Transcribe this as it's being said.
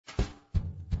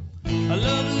I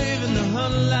love living the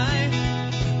hunt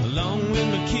life, along with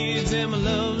my kids and my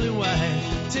lovely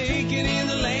wife. Taking in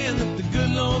the land that the good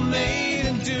Lord made,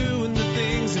 and doing the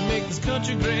things that make this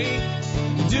country great.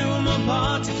 Doing my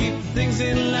part to keep the things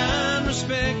in line,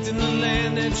 respecting the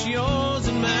land that's yours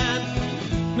and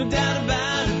mine. No doubt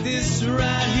about it, this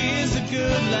right here's a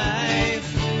good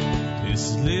life.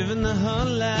 This is living the hunt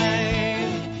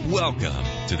life. Welcome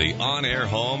to the on-air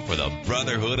home for the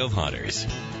Brotherhood of Hunters.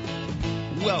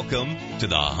 Welcome to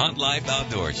the Hunt Life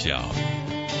Outdoor Show.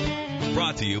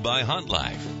 Brought to you by Hunt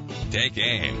Life. Take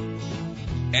aim.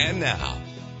 And now,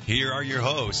 here are your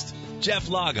hosts, Jeff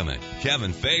Lageman,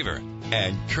 Kevin Favor,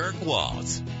 and Kirk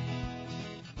Waltz.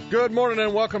 Good morning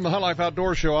and welcome to the Hunt Life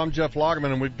Outdoor Show. I'm Jeff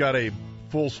Lageman, and we've got a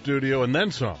full studio and then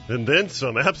some. And then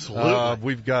some, absolutely.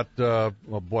 We've got, we're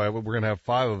going to have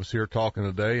 5 of us here talking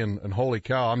today, and holy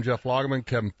cow, I'm Jeff Lageman,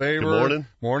 Kevin Favor. Good morning.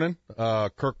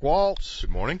 Morning. Kirk Waltz.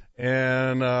 Good morning.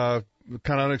 And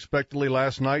kind of unexpectedly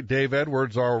last night, Dave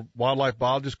Edwards, our wildlife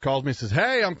biologist, calls me and says,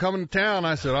 hey, I'm coming to town.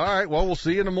 I said, all right, well, we'll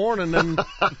see you in the morning.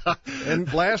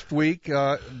 And last week,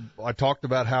 I talked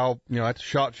about how, at the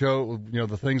SHOT Show,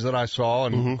 the things that I saw.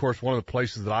 And, of course, one of the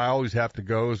places that I always have to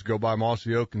go is go by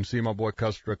Mossy Oak and see my boy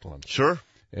Cuz Strickland. Sure.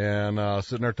 And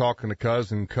sitting there talking to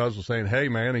Cuz, and Cuz was saying, hey,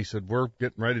 man, he said, we're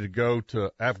getting ready to go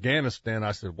to Afghanistan.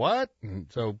 I said, what? And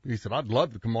so he said, I'd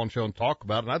love to come on the show and talk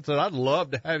about it. And I said, I'd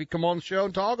love to have you come on the show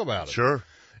and talk about it. Sure.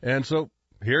 And so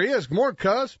here he is. Good morning,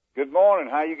 Cuz. Good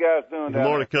morning. How you guys doing? Good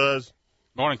morning, Cuz.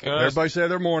 Morning, Cuz. Everybody say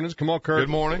their mornings. Come on, Kurt. Good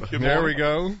morning. Good there morning. we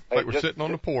go. Hey, Like we're sitting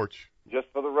on the porch. Just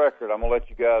for the record, I'm going to let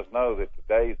you guys know that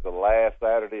today's the last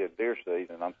Saturday of deer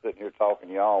season. I'm sitting here talking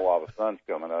to y'all while the sun's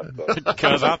coming up. So.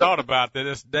 Cuz I thought about that.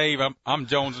 This Dave, I'm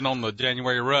jonesing on the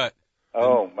January rut.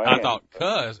 Oh, man. I thought,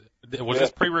 Cuz, was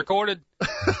this pre-recorded?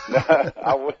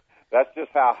 That's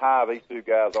just how high these two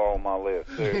guys are on my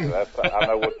list, too. I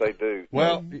know what they do.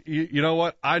 Well, you know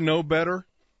what? I know better.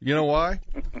 You know why?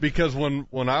 Because when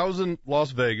I was in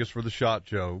Las Vegas for the SHOT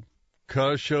Show,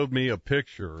 Cuz showed me a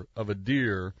picture of a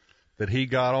deer that he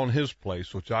got on his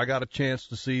place, which I got a chance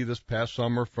to see this past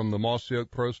summer from the Mossy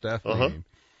Oak Pro Staff meeting.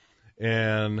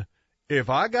 And if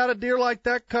I got a deer like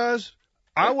that, Cuz,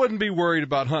 I wouldn't be worried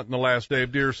about hunting the last day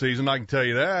of deer season, I can tell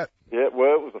you that. Yeah,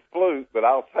 well, it was a fluke, but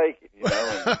I'll take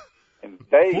it, And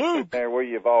Dave sitting there where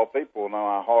you, of all people, know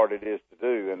how hard it is to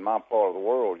do in my part of the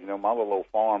world. My little old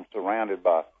farm's surrounded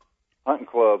by hunting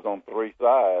clubs on 3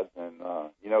 sides, and,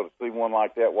 to see one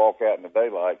like that walk out in the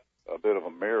daylight, a bit of a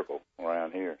miracle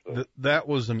around here. So. That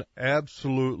was an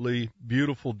absolutely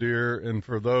beautiful deer, and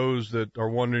for those that are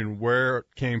wondering where it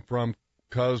came from,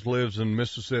 Cuz lives in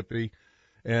Mississippi.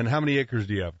 And how many acres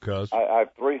do you have, Cuz? I have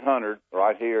 300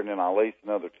 right here, and then I lease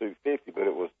another 250, but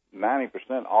it was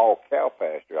 90% all cow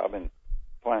pasture. I've been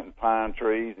planting pine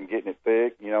trees and getting it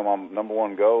thick. My number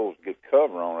one goal is to get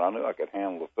cover on it. I knew I could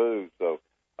handle the food, so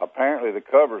apparently the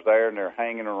cover's there, and they're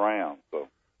hanging around. So.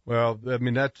 Well, I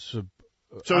mean, that's...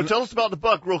 So tell us about the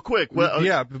buck real quick. Well,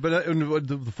 yeah, but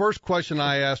the first question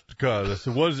I asked Cuz, I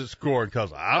said, what does it score? And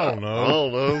Cuz, I don't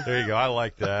know. There you go. I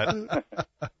like that.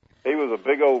 He was a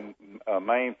big old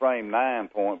mainframe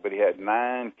 9-point, but he had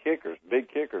 9 kickers, big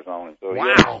kickers on him. So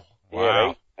he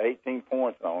had 18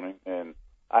 points on him. And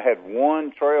I had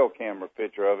one trail camera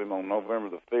picture of him on November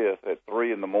the 5th at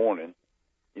 3 in the morning,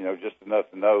 just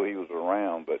enough to know he was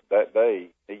around. But that day,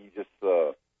 he just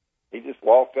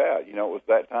walked out. It was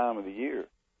that time of the year,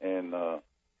 and the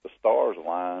stars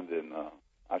aligned, and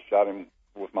I shot him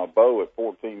with my bow at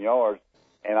 14 yards.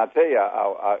 And I tell you,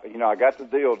 I got the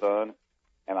deal done,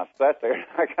 and I sat there, and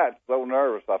I got so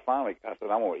nervous. I said,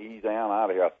 I'm going to ease down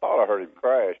out of here. I thought I heard him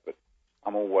crash, but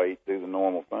I'm going to wait, do the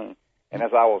normal thing. And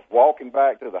as I was walking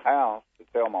back to the house to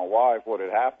tell my wife what had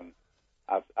happened,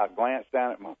 I glanced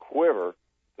down at my quiver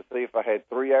to see if I had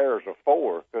 3 arrows or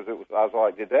 4, because I was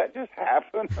like, did that just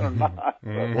happen or not?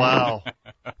 Wow.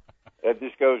 That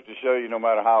just goes to show you, no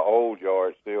matter how old you are,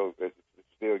 it still gets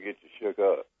you shook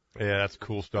up. Yeah, that's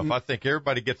cool stuff. I think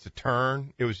everybody gets a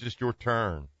turn. It was just your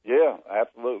turn. Yeah,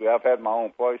 absolutely. I've had my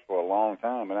own place for a long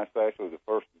time, and that's actually the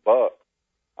first buck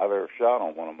I've ever shot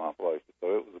on one of my places. So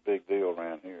it was a big deal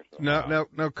around here. So.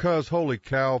 Now, Cuz, holy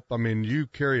cow! I mean, you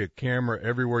carry a camera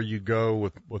everywhere you go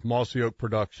with Mossy Oak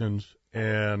Productions,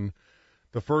 and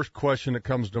the first question that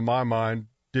comes to my mind: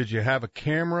 did you have a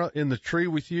camera in the tree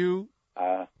with you?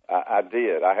 I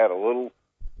did. I had a little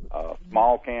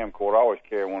small camcorder. I always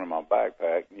carry one in my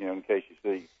backpack, in case you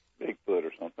see Bigfoot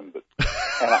or something. But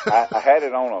and I had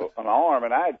it on an arm,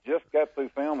 and I had just got through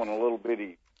filming a little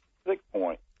bitty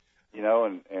 6-point,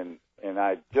 and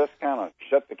I just kind of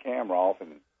shut the camera off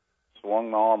and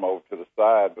swung the arm over to the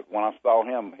side. But when I saw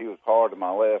him, he was hard to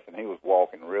my left, and he was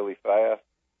walking really fast.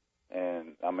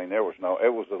 And, I mean, it was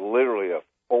literally a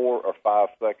 4 or 5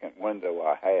 second window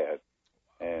I had.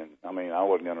 And, I mean, I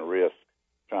wasn't going to risk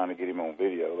trying to get him on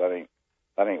video. That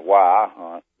ain't why I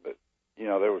hunt. But, you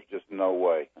know, there was just no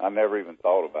way. I never even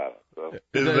thought about it. So.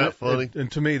 Isn't that funny?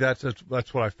 And to me, that's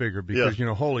what I figured because, you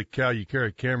know, holy cow, you carry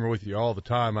a camera with you all the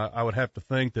time. I would have to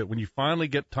think that when you finally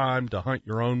get time to hunt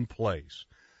your own place,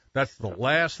 that's the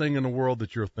last thing in the world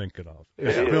that you're thinking of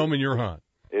is filming your hunt.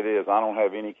 It is. I don't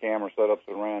have any camera setups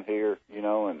around here, you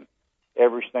know, and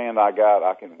every stand I got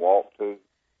I can walk to.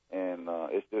 And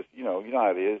it's just, you know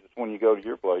how it is. It's when you go to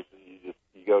your places, you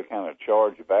go kind of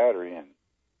charge your battery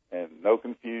and no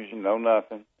confusion, no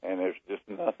nothing, and there's just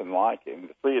nothing like it. And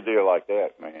to see a deer like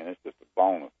that, man, it's just a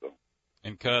bonus. So.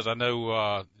 And Cuz, I know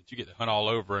that you get to hunt all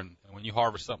over, and when you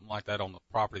harvest something like that on the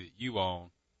property that you own,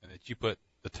 and that you put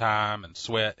the time and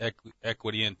sweat,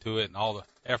 equity into it, and all the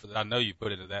effort that I know you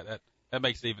put into that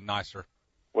makes it even nicer.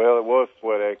 Well, it was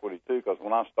sweat equity too, because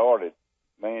when I started,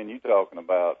 man, you talking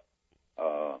about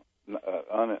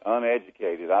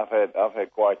uneducated. I've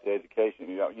had quite the education.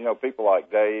 You know, people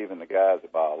like Dave and the guys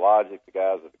at Biologic, the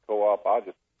guys at the co-op. I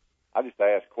just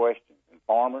ask questions, and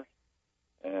farmers,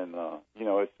 and you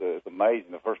know, it's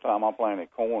amazing. The first time I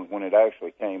planted corn, when it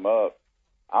actually came up,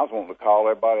 I was wanting to call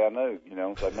everybody I knew. You know,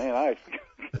 and say, man,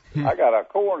 I got a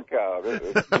corn cob.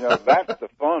 You know, that's the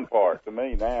fun part to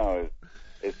me now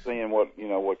is seeing what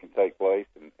can take place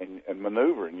and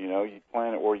maneuvering. You know, you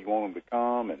plant it where you want them to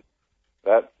come, and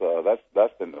that's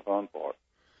been the fun part.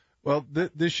 Well,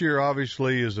 this year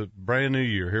obviously is a brand new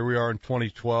year. Here we are in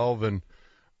 2012, and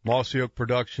Mossy Oak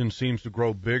production seems to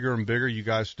grow bigger and bigger. You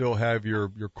guys still have your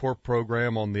core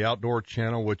program on the Outdoor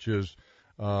Channel, which is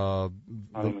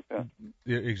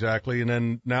exactly, and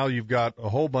then now you've got a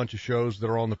whole bunch of shows that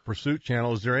are on the Pursuit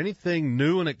Channel. Is there anything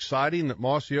new and exciting that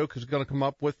Mossy Oak is going to come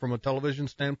up with from a television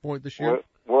standpoint this year?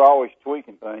 We're always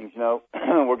tweaking things. You know,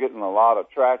 we're getting a lot of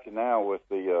traction now with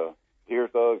the deer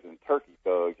thugs and turkey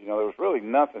thugs. You know, there was really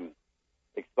nothing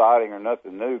exciting or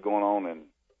nothing new going on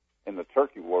in the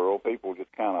turkey world. People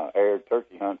just kind of aired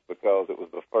turkey hunts because it was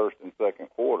the first and second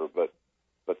quarter. But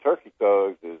turkey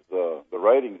thugs is the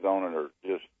ratings on it are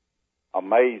just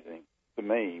amazing to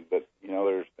me. But you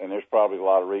know, there's probably a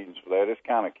lot of reasons for that. It's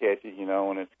kind of catchy, you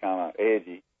know, and it's kind of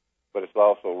edgy, but it's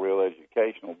also real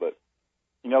educational. But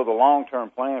you know, the long-term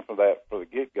plan for the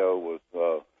get-go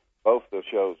was both the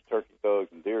shows, Turkey Thugs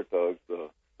and Deer Thugs. The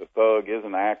Thug is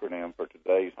an acronym for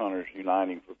Today's Hunters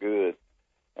Uniting for Good,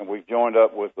 and we've joined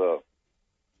up with the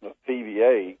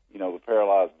PVA, you know, the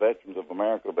Paralyzed Veterans of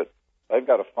America, but they've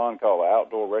got a fund called the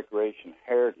Outdoor Recreation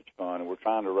Heritage Fund, and we're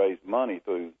trying to raise money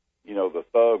through, you know, the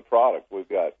Thug product. We've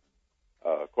got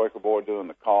Quaker Boy doing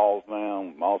the calls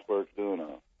now, Mossberg's doing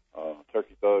a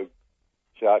Turkey Thug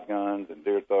shotguns and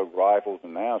Deer Thug rifles,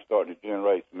 and now it's starting to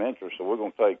generate some interest. So we're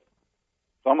going to take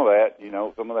some of that, you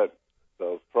know,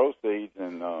 those proceeds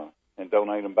and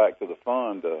donate them back to the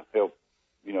fund to help,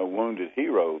 you know, wounded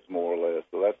heroes more or less.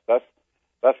 So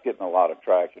that's getting a lot of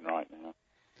traction right now.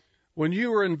 When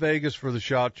you were in Vegas for the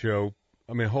SHOT Show,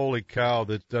 I mean, holy cow,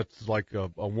 that's like a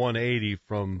 180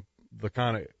 from the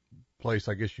kind of place,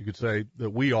 I guess you could say, that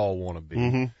we all want to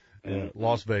be,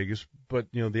 Las Vegas. But,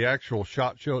 you know, the actual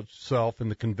SHOT Show itself and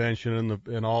the convention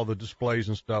and all the displays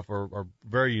and stuff are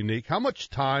very unique. How much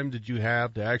time did you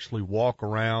have to actually walk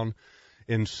around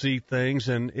and see things?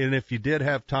 And if you did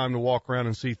have time to walk around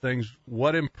and see things,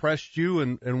 what impressed you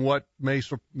and what may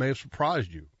have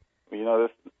surprised you? You know,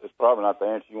 this is probably not the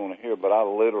answer you want to hear, but I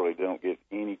literally don't get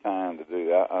any time to do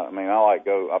that. I mean,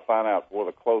 I find out where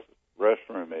the closest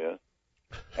restroom is,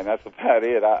 and that's about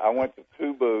it. I went to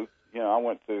 2 booths. You know, I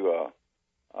went to,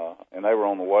 and they were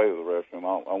on the way to the restroom.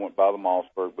 I went by the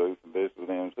Mossberg booth and visited with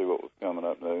them and see what was coming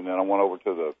up new. And then I went over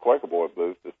to the Quaker Boy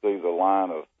booth to see the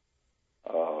line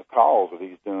of calls that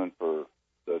he's doing for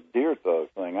the Deer Thug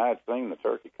thing. I had seen the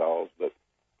turkey calls, but,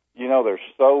 you know, there's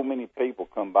so many people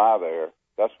come by there.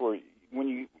 That's where, when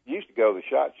you used to go to the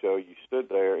SHOT Show, you stood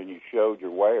there and you showed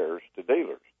your wares to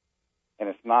dealers. And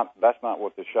that's not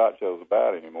what the SHOT Show is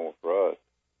about anymore for us,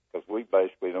 because we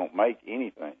basically don't make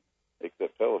anything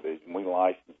except television. We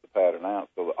license the pattern out.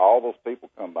 So all those people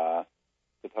come by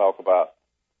to talk about,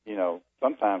 you know,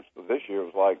 sometimes this year it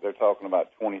was like they're talking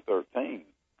about 2013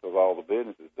 because all the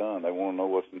business is done. They want to know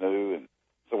what's new. And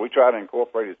so we try to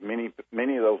incorporate as many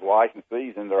of those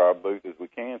licensees into our booth as we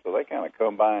can, so they kind of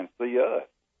come by and see us.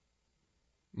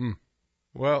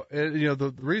 Well, you know,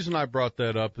 the reason I brought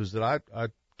that up is that I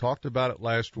talked about it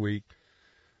last week.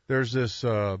 There's this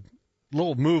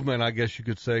little movement, I guess you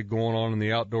could say, going on in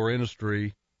the outdoor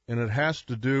industry, and it has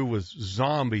to do with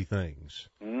zombie things.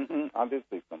 I did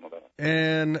see some of that.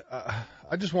 And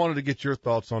I just wanted to get your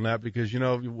thoughts on that because,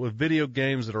 with video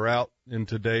games that are out in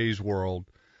today's world,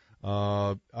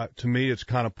 to me it's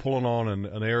kind of pulling on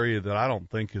an area that I don't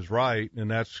think is right, and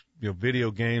that's,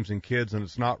 video games and kids, and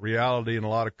it's not reality, and a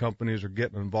lot of companies are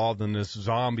getting involved in this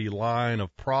zombie line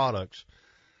of products.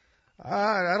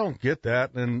 I don't get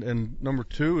that, and number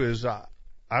two is I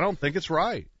don't think it's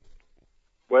right.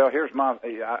 Well,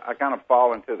 I kind of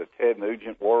fall into the Ted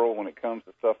Nugent world when it comes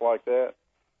to stuff like that.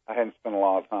 I hadn't spent a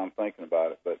lot of time thinking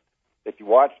about it, but if you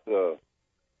watch the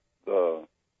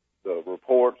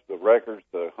reports, the records,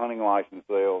 the hunting license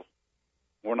sales,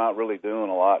 we're not really doing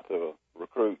a lot to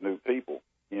recruit new people.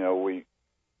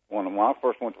 When I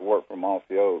first went to work for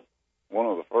Mossy Oak, one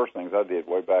of the first things I did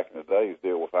way back in the day was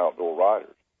deal with outdoor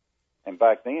riders. And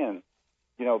back then,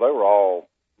 they were all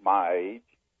my age.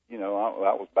 That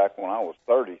was back when I was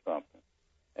 30-something.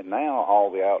 And now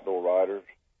all the outdoor riders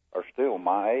are still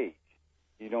my age.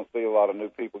 You don't see a lot of new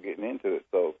people getting into it.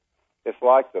 So it's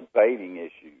like the baiting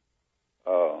issue.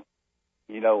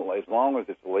 As long as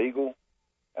it's legal,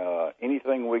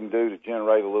 anything we can do to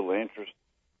generate a little interest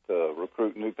to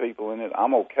recruit new people in it,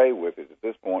 I'm okay with it at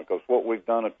this point because what we've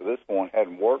done up to this point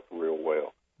hadn't worked real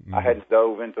well. Mm-hmm. I hadn't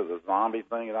dove into the zombie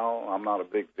thing at all. I'm not a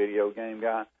big video game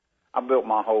guy. I built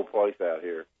my whole place out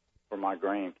here for my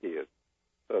grandkids,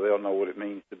 so they'll know what it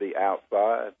means to be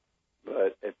outside.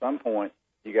 But at some point,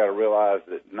 you got to realize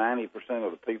that 90%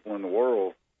 of the people in the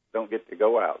world don't get to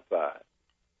go outside.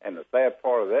 And the sad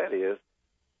part of that is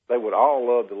they would all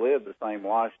love to live the same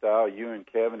lifestyle, you and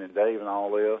Kevin and Dave and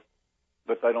all this,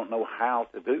 but they don't know how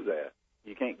to do that.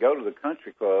 You can't go to the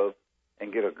country club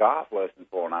and get a golf lesson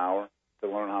for an hour to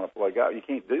learn how to play golf. You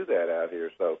can't do that out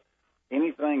here. So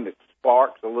anything that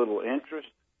sparks a little interest,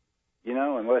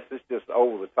 unless it's just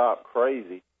over-the-top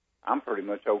crazy, I'm pretty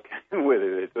much okay with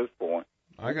it at this point.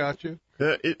 I got you.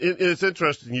 Yeah, it's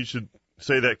interesting you should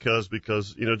say that, Cuz,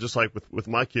 because, just like with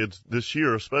my kids this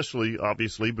year, especially,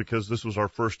 obviously, because this was our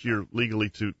first year legally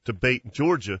to bait in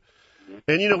Georgia.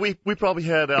 And, we probably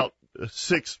had out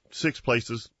six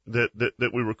places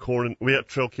that we recorded. We had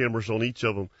trail cameras on each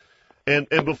of them. And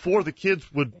before the kids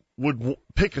would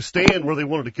pick a stand where they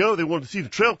wanted to go, they wanted to see the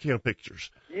trail cam pictures.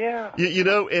 Yeah.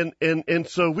 And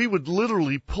so we would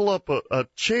literally pull up a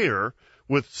chair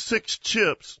with 6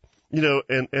 chips,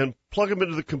 and plug them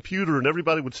into the computer, and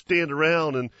everybody would stand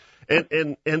around, and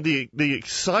the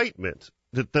excitement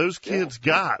that those kids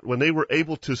got when they were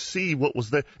able to see what was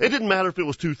there. It didn't matter if it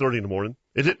was 2:30 in the morning.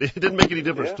 It didn't make any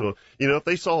difference to them. If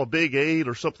they saw a big 8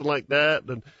 or something like that,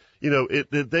 then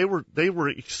they were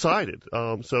excited.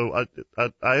 So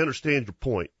I understand your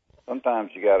point.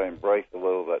 Sometimes you got to embrace a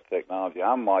little of that technology.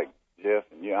 I'm like Jeff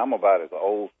and you. I'm about as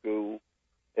old school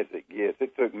as it gets.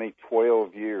 It took me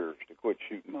 12 years to quit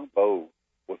shooting my bow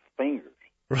with fingers.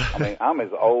 Right. I mean, I'm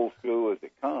as old school as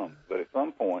it comes. But at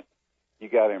some point, you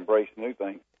got to embrace new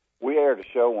things. We aired a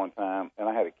show one time, and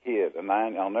I had a kid,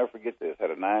 I'll never forget this,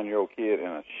 had a 9-year-old kid in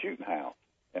a shooting house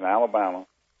in Alabama,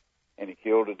 and he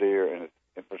killed a deer. And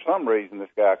for some reason, this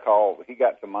guy called. He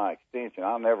got to my extension.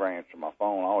 I never answer my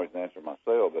phone. I always answer my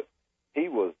cell. But he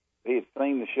had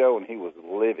seen the show, and he was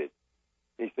livid.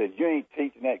 He said, "You ain't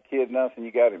teaching that kid nothing.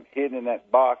 You got him hidden in that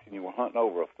box, and you were hunting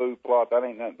over a food plot. That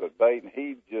ain't nothing but bait." And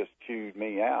he just chewed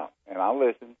me out. And I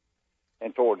listened.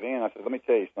 And toward the end, I said, "Let me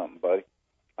tell you something, buddy."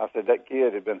 I said, that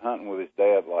kid had been hunting with his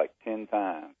dad like 10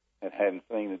 times and hadn't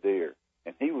seen a deer.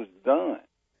 And he was done.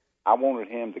 I wanted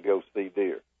him to go see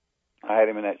deer. I had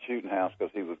him in that shooting house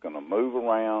because he was going to move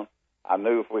around. I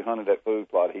knew if we hunted that food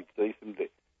plot, he'd see some deer.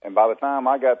 And by the time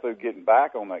I got through getting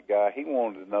back on that guy, he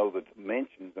wanted to know the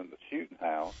dimensions in the shooting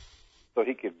house so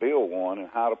he could build one and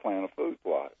how to plant a food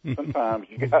plot. Sometimes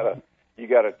you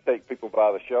gotta take people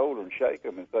by the shoulder and shake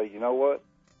them and say, you know what?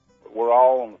 We're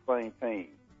all on the same team.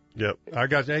 Yep. I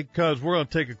got you. Hey, Cuz, we're going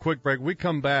to take a quick break. We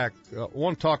come back. I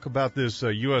want to talk about this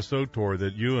USO tour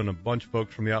that you and a bunch of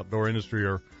folks from the outdoor industry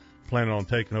are planning on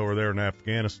taking over there in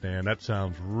Afghanistan. That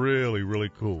sounds really,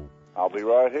 really cool. I'll be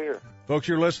right here. Folks,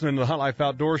 you're listening to the Hunt Life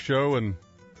Outdoor Show, and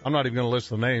I'm not even going to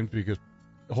list the names because,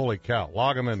 holy cow,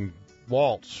 Loggeman,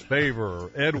 Waltz,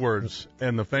 Favor, Edwards,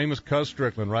 and the famous Cuz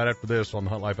Strickland right after this on the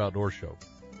Hunt Life Outdoor Show.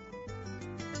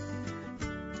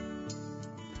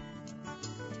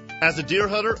 As a deer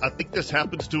hunter, I think this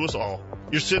happens to us all.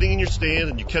 You're sitting in your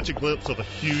stand and you catch a glimpse of a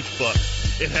huge buck.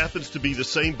 It happens to be the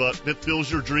same buck that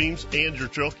fills your dreams and your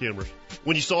trail cameras.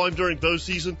 When you saw him during bow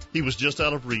season, he was just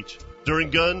out of reach. During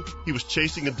gun, he was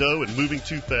chasing a doe and moving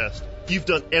too fast. You've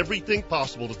done everything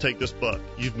possible to take this buck.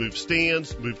 You've moved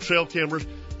stands, moved trail cameras.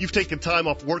 You've taken time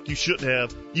off work you shouldn't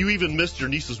have. You even missed your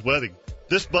niece's wedding.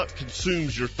 This buck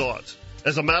consumes your thoughts.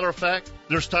 As a matter of fact,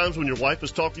 there's times when your wife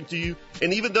is talking to you,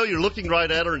 and even though you're looking right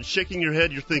at her and shaking your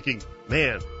head, you're thinking,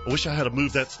 man, I wish I had to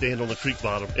move that stand on the creek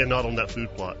bottom and not on that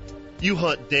food plot. You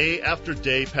hunt day after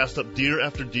day, pass up deer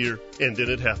after deer, and then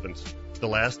it happens. The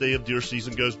last day of deer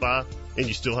season goes by, and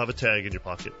you still have a tag in your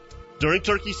pocket. During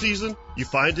turkey season, you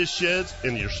find his sheds,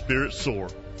 and your spirits soar.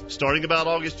 Starting about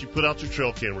August, you put out your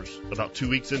trail cameras. About 2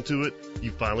 weeks into it,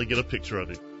 you finally get a picture of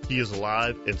him. He is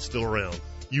alive and still around.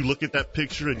 You look at that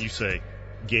picture and you say,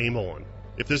 game on.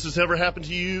 If this has ever happened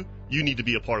to you, you need to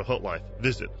be a part of Hunt Life.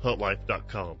 Visit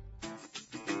huntlife.com.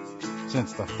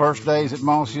 Since the first days at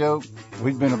Mossy Oak,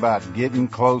 we've been about getting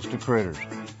close to critters.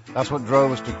 That's what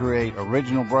drove us to create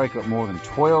Original Breakup more than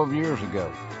 12 years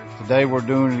ago. Today we're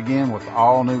doing it again with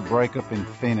all-new Breakup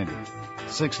Infinity.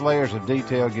 6 layers of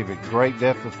detail give it great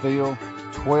depth of field.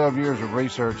 12 years of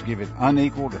research give it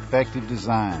unequaled, effective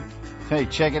design. Hey,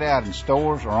 check it out in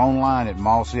stores or online at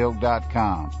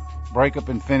mossyoak.com. Breakup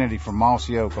Infinity from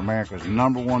Mossy Oak, America's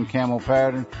 #1 camo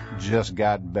pattern, just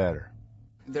got better.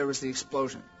 There was the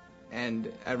explosion,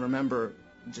 and I remember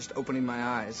just opening my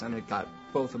eyes, and it got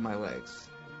both of my legs.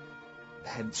 I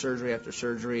had surgery after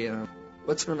surgery, and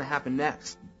what's going to happen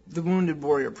next? The Wounded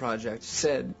Warrior Project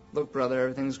said, look, brother,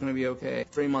 everything's going to be okay.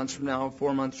 3 months from now,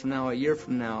 4 months from now, a year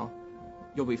from now,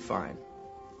 you'll be fine.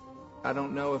 I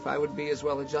don't know if I would be as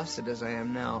well adjusted as I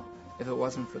am now if it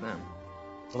wasn't for them.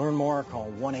 To learn more,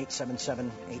 call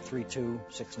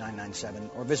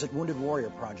 1-877-832-6997 or visit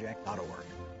woundedwarriorproject.org.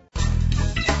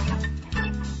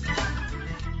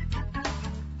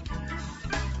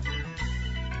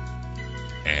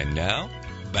 And now,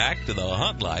 back to the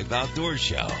Hunt Life Outdoors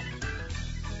Show.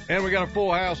 And we got a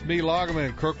full house. Me,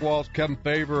 Loggeman, Kirk Waltz, Kevin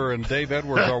Favor, and Dave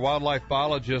Edwards, our wildlife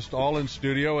biologist, all in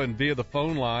studio. And via the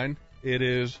phone line, it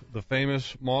is the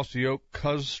famous Mossy Oak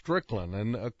Cuz Strickland.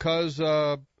 And Cuz,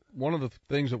 one of the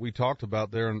things that we talked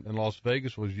about there in Las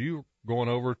Vegas was you going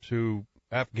over to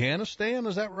Afghanistan.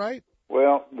 Is that right?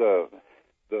 Well, the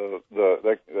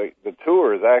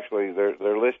tour is actually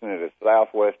they're listing it as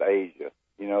Southwest Asia.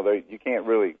 You know, you can't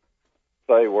really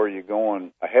say where you're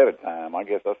going ahead of time. I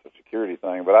guess that's a security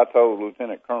thing. But I told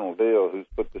Lieutenant Colonel Dill, who's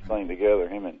put this thing together,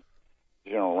 him and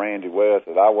General Randy West,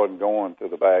 that I wasn't going to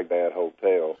the Baghdad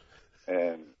Hotel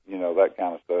and, you know, that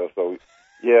kind of stuff. So,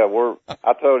 yeah,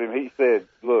 I told him, he said,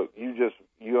 look,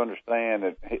 you understand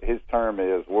that his term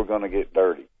is we're going to get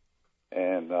dirty.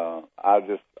 And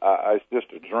it's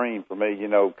just a dream for me. You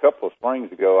know, a couple of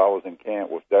springs ago, I was in camp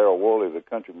with Darryl Worley, the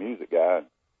country music guy.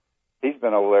 He's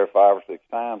been over there 5 or 6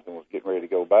 times and was getting ready to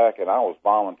go back, and I was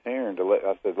volunteering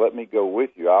I said, let me go with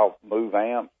you. I'll move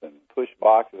amps and push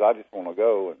boxes. I just want to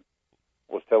go. And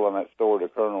was telling that story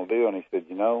to Colonel Deal, and he said,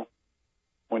 you know,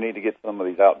 we need to get some of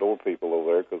these outdoor people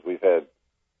over there because we've had,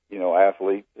 you know,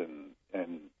 athletes and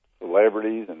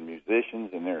celebrities and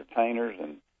musicians and entertainers,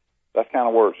 and that's kind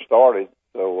of where it started.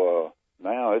 So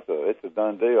now it's a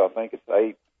done deal. I think it's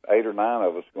eight or nine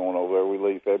of us going over there. We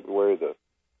leave February the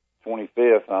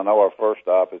 25th, and I know our first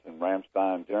stop is in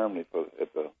Ramstein, Germany,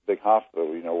 at the big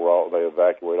hospital, you know, where they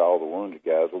evacuate all the wounded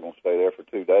guys. We're going to stay there for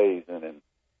 2 days, and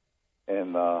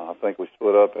I think we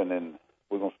split up, and then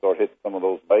we're going to start hitting some of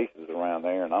those bases around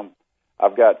there. And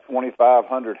I've got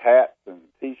 2,500 hats and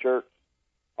T-shirts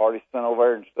already sent over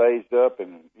there and staged up,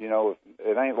 and, you know,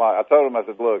 it ain't like, I told him, I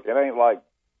said, look, it ain't like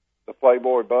the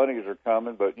Playboy bunnies are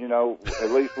coming, but, you know,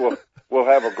 at least we'll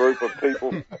have a group of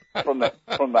people from the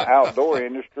outdoor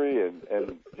industry.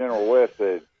 And General West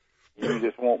said, you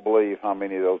just won't believe how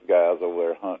many of those guys over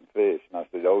there hunting fish. And I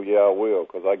said, oh, yeah, I will,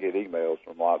 because I get emails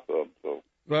from lots of them. So.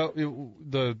 Well,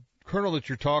 the colonel that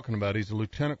you're talking about, he's a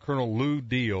Lieutenant Colonel Lou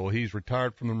Deal. He's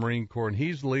retired from the Marine Corps, and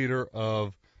he's leader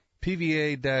of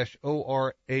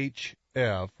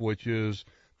PVA-ORHF, which is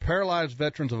Paralyzed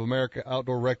Veterans of America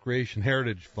Outdoor Recreation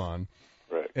Heritage Fund.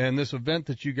 Right. And this event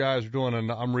that you guys are doing,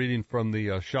 and I'm reading from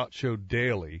the SHOT Show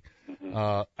Daily,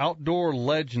 Outdoor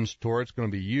Legends Tour. It's going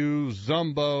to be you,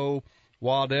 Zumbo,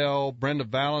 Waddell, Brenda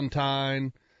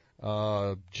Valentine,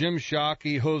 Jim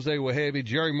Shockey, Jose Wahabi,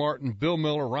 Jerry Martin, Bill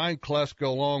Miller, Ryan Klesko,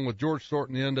 along with George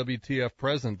Thornton, the NWTF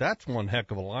president. That's one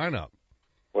heck of a lineup.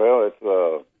 Well, it's,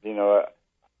 you know,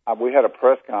 we had a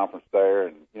press conference there,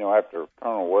 and, you know, after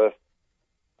Colonel West,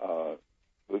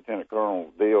 Lieutenant Colonel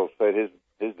Deal said his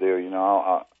deal, you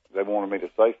know, they wanted me to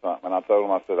say something, and I told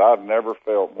them, I said, I've never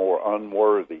felt more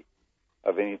unworthy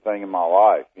of anything in my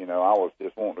life. You know, I was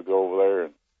just wanting to go over there,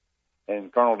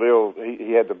 and Colonel Deal,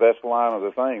 he had the best line of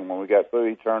the thing. When we got through,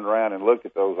 he turned around and looked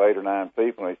at those 8 or 9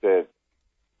 people, and he said,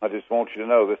 I just want you to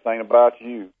know this ain't about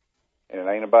you, and it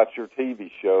ain't about your TV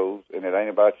shows, and it ain't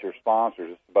about your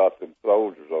sponsors. It's about them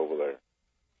soldiers over there.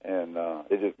 And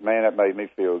it just, man, that made me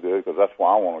feel good, because that's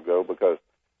why I want to go, because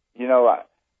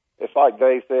it's like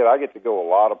Dave said, I get to go a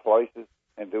lot of places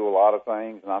and do a lot of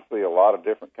things, and I see a lot of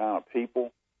different kind of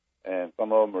people, and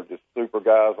some of them are just super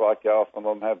guys like y'all. Some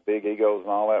of them have big egos and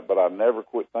all that, but I never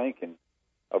quit thinking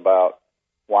about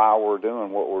why we're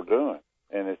doing what we're doing.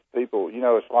 And it's people,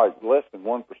 it's like less than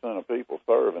 1% of people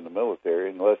serve in the military,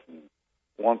 and less than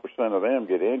 1% of them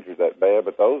get injured that bad,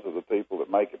 but those are the people that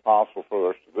make it possible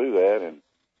for us to do that, and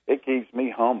it keeps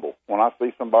me humble. When I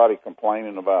see somebody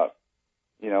complaining about,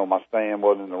 my stand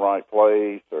wasn't in the right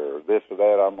place or this or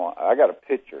that, I'm like, I got a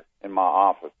picture in my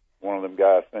office, one of them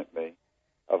guys sent me,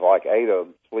 of like 8 of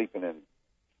them sleeping in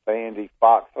sandy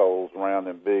foxholes around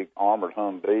them big armored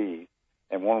Humvees.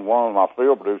 And when one of my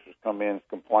field producers come in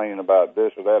complaining about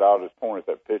this or that, I'll just point at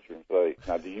that picture and say,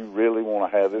 now, do you really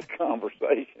want to have this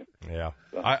conversation? Yeah.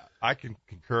 So, I can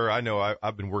concur. I know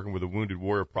I've been working with the Wounded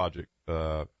Warrior Project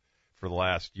for the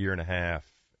last year and a half.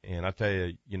 And I tell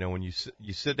you, when you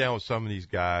sit down with some of these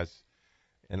guys,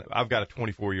 and I've got a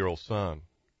 24-year-old son,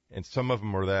 and some of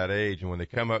them are that age, and when they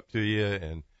come up to you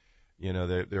and,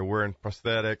 they're wearing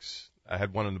prosthetics. I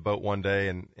had one in the boat one day,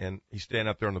 and he's standing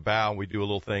up there on the bow, and we do a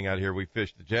little thing out here. We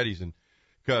fish the jetties, and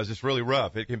because it's really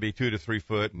rough. It can be 2 to 3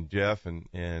 foot, and Jeff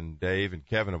and Dave and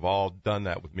Kevin have all done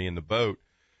that with me in the boat.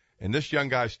 And this young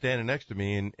guy's standing next to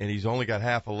me, and he's only got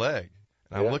half a leg.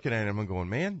 And I'm looking at him and going,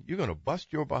 man, you're going to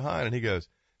bust your behind. And he goes,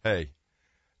 hey,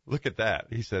 look at that.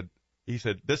 He said,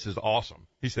 this is awesome.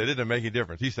 He said, it doesn't make any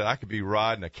difference. He said, I could be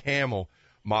riding a Camel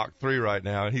Mach 3 right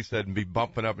now. And he said, and be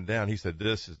bumping up and down. He said,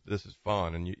 this is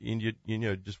fun. And you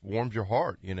it just warms your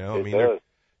heart, It does.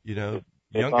 It's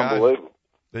young guys. Unbelievable.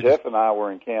 Jeff and I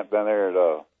were in camp down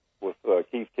there with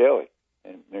Keith Kelly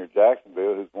near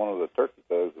Jacksonville, who's one of the turkey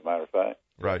thugs, as a matter of fact.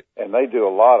 Right. And they do a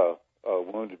lot of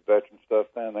wounded veteran stuff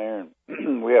down there.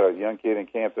 And we had a young kid in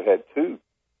camp that had 2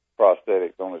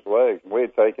 prosthetics on his legs. And we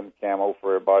had taken camo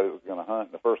for everybody that was going to hunt.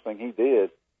 And the first thing he did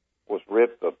was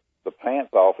rip the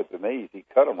pants off at the knees. He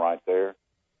cut them right there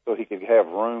so he could have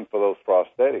room for those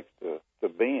prosthetics to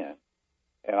bend.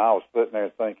 And I was sitting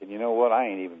there thinking, you know what, I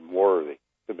ain't even worthy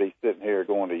to be sitting here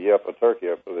going to yelp a turkey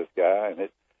up for this guy. And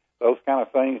those kind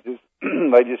of things just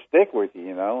they just stick with you,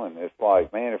 and it's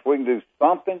like, man, if we can do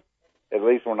something, at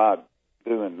least we're not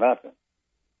doing nothing.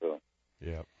 So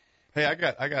yeah. Hey,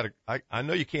 I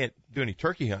know you can't do any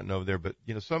turkey hunting over there, but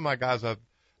some of my guys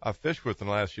I've fished with in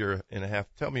the last year and a half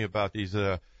tell me about these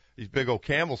big old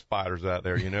camel spiders out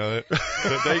there, they're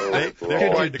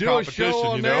quite the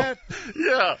competition, That?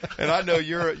 Yeah. And I know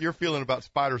you're feeling about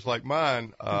spiders like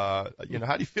mine. How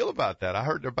do you feel about that? I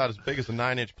heard they're about as big as a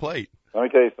 9-inch plate. Let me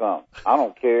tell you something. I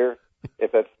don't care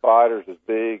if that spider's as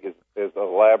big as a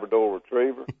Labrador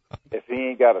Retriever. If he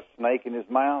ain't got a snake in his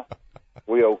mouth,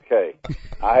 we okay.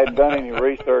 I hadn't done any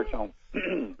research on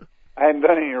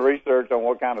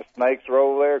what kind of snakes are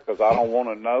over there because I don't want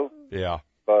to know. Yeah.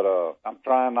 But I'm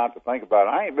trying not to think about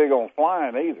it. I ain't big on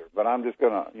flying either, but I'm just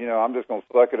gonna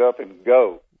suck it up and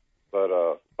go.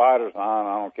 But spiders, I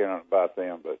don't care nothing about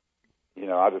them. But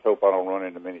I just hope I don't run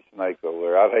into many snakes over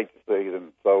there. I'd hate to see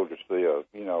them soldiers see a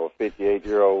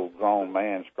 58-year-old grown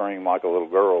man scream like a little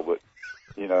girl, but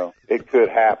it could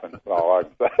happen. That's all I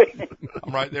can say.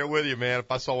 I'm right there with you, man.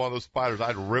 If I saw one of those spiders,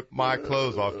 I'd rip my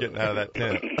clothes off getting out of that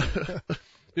tent.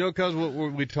 Because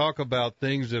we talk about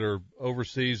things that are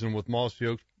overseas and with Mossy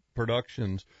Oak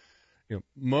Productions,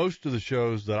 most of the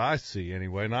shows that I see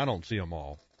anyway, and I don't see them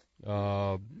all,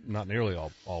 not nearly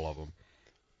all of them.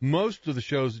 Most of the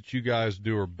shows that you guys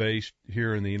do are based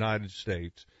here in the United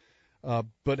States.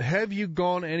 But have you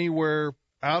gone anywhere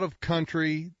out of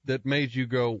country that made you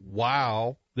go,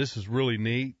 wow, this is really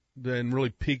neat, and really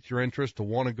piqued your interest to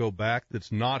want to go back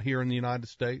that's not here in the United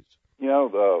States?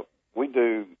 We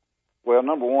do. Well,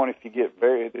 number one, if you get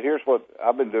here's what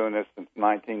I've been doing this since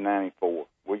 1994.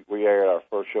 We aired our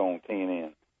first show on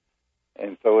TNN.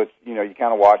 And so it's, you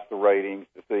kind of watch the ratings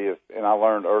to see and I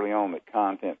learned early on that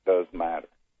content does matter.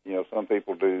 Some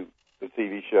people do the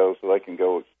TV show so they can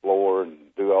go explore and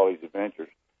do all these adventures.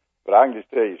 But I can just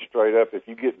tell you straight up, if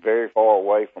you get very far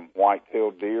away from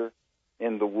white-tailed deer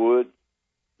in the woods,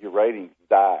 your ratings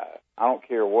dive. I don't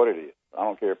care what it is. I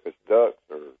don't care if it's ducks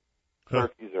or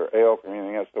turkeys or elk or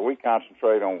anything else. So we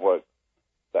concentrate on what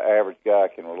the average guy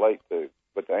can relate to.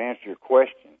 But to answer your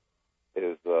question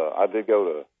is I've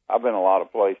been a lot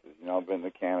of places. I've been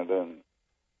to Canada and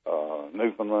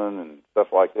Newfoundland and stuff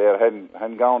like that. I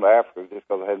hadn't gone to Africa just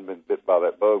because I hadn't been bit by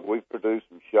that bug. We've produced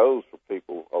some shows for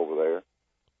people over there.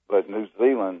 But New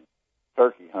Zealand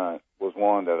turkey hunt was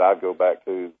one that I'd go back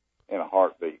to in a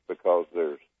heartbeat because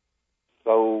there's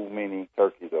so many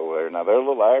turkeys over there. Now, they're a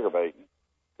little aggravating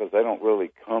because they don't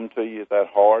really come to you that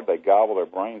hard. They gobble their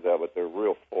brains out, but they're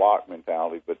real flock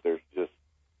mentality. But there's just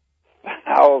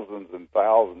thousands and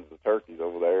thousands of turkeys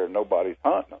over there, and nobody's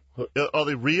hunting them. Are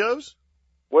they Rios?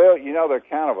 Well, you know, they're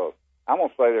kind of I'm going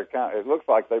to say it looks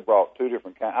like they brought two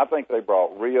different kinds. I think they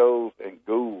brought Rios and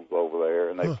Ghouls over there,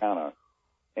 and they kind of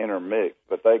intermixed,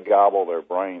 but they gobble their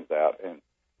brains out. And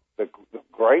the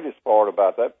greatest part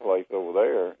about that place over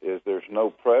there is there's no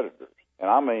predators. And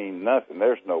I mean nothing.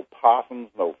 There's no possums,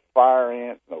 no fire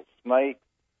ants, no snakes.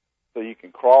 So you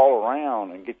can crawl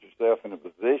around and get yourself in a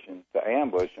position to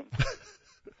ambush them,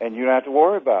 and you don't have to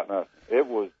worry about nothing. It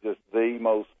was just the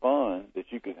most fun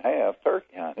that you could have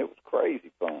turkey hunting. It was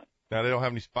crazy fun. Now, they don't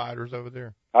have any spiders over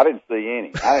there? I didn't see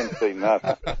any. I didn't see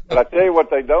nothing. But I tell you what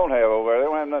they don't have over there. They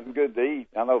don't have nothing good to eat.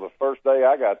 I know the first day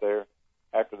I got there,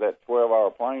 after that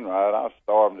 12-hour plane ride, I was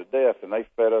starving to death, and they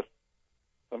fed us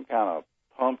some kind of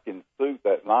pumpkin soup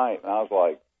that night, and I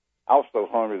was so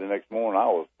hungry the next morning I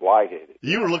was lightheaded.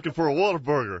 You were looking for a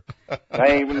Whataburger.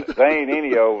 They ain't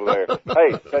any over there.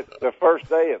 Hey, the first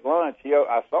day at lunch,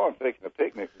 I saw him fixing a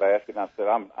picnic basket, and I said,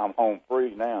 I'm home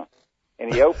free now.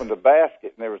 And he opened the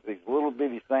basket, and there was these little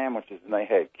bitty sandwiches, and they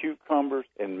had cucumbers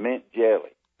and mint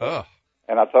jelly. Ugh.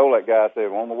 And I told that guy, I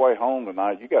said, well, on the way home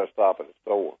tonight, you got to stop at the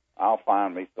store. I'll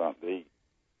find me something to eat.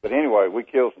 But anyway, we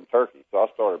killed some turkeys, so I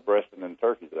started breasting them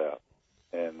turkeys out.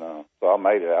 And so I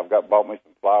made it. Bought me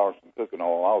some flour, some cooking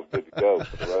oil. I was good to go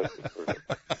for the rest of it.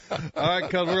 All right,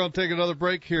 Cuz, we're going to take another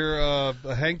break here.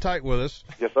 Hang tight with us.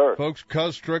 Yes, sir. Folks,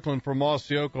 Cuz Strickland from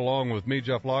Mossy Oak, along with me,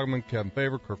 Jeff Lagerman, Kevin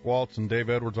Favor, Kirk Waltz, and Dave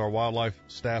Edwards, our wildlife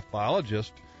staff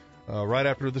biologist, right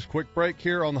after this quick break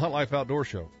here on the Hunt Life Outdoor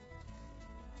Show.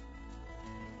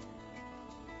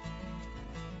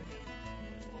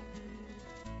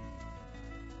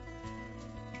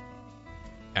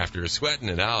 After sweating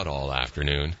it out all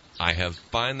afternoon, I have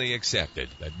finally accepted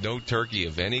that no turkey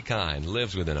of any kind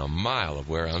lives within a mile of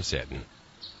where I'm sitting.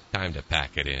 Time to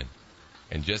pack it in.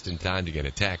 And just in time to get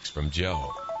a text from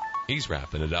Joe. He's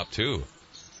wrapping it up too,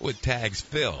 with tags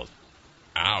filled.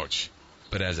 Ouch.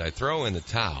 But as I throw in the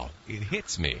towel, it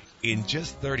hits me. In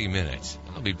just 30 minutes,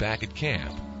 I'll be back at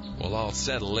camp. We'll all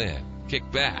settle in, kick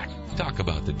back, talk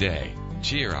about the day,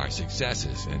 cheer our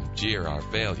successes and jeer our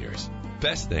failures.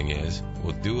 Best thing is,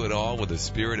 we'll do it all with a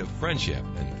spirit of friendship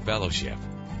and fellowship.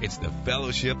 It's the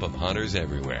fellowship of hunters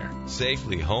everywhere,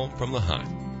 safely home from the hunt.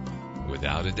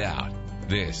 Without a doubt,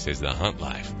 this is the Hunt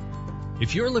Life.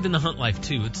 If you're living the Hunt Life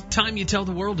too, it's time you tell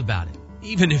the world about it,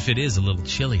 even if it is a little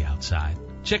chilly outside.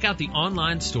 Check out the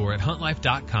online store at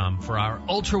huntlife.com for our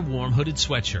ultra-warm hooded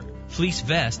sweatshirt, fleece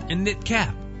vest, and knit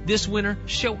cap. This winter,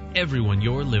 show everyone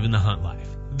you're living the Hunt Life.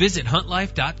 Visit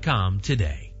huntlife.com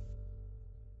today.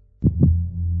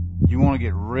 You want to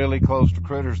get really close to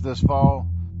critters this fall?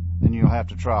 Then you'll have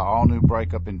to try all-new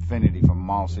Breakup Infinity from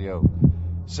Mossy Oak.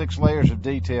 6 layers of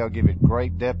detail give it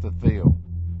great depth of field.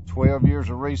 12 years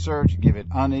of research give it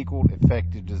unequaled,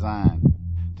 effective design.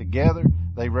 Together,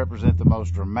 they represent the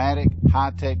most dramatic,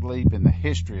 high-tech leap in the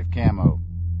history of camo.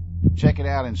 Check it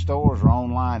out in stores or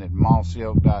online at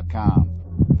mossyoak.com.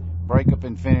 Breakup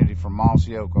Infinity from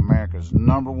Mossy Oak, America's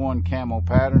 #1 camo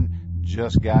pattern,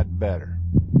 just got better.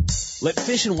 Let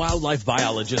Fish and Wildlife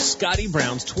biologist Scotty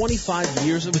Brown's 25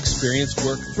 years of experience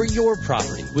work for your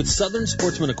property with Southern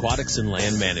Sportsman Aquatics and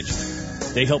Land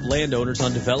Management. They help landowners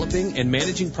on developing and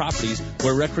managing properties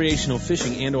where recreational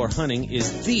fishing and or hunting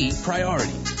is the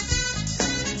priority.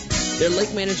 Their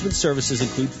lake management services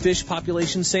include fish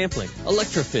population sampling,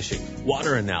 electrofishing,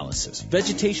 water analysis,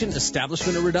 vegetation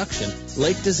establishment or reduction,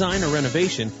 lake design or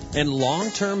renovation, and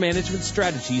long-term management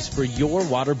strategies for your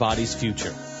water body's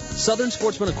future. Southern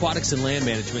Sportsman Aquatics and Land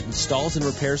Management installs and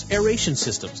repairs aeration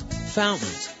systems,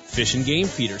 fountains, fish and game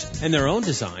feeders, and their own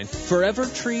design, Forever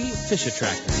Tree fish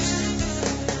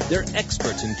attractors. They're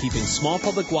experts in keeping small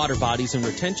public water bodies and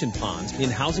retention ponds in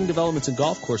housing developments and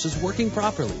golf courses working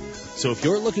properly. So if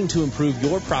you're looking to improve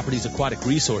your property's aquatic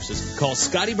resources, call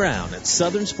Scotty Brown at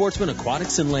Southern Sportsman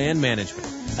Aquatics and Land Management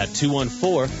at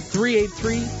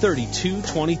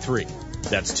 214-383-3223.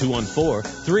 That's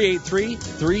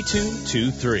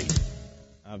 214-383-3223.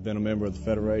 I've been a member of the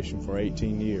Federation for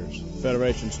 18 years. The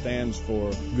Federation stands for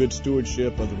good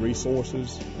stewardship of the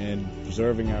resources and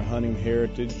preserving our hunting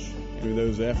heritage. Through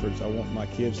those efforts, I want my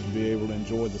kids to be able to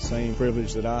enjoy the same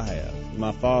privilege that I have.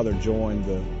 My father joined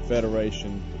the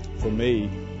Federation for me,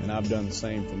 and I've done the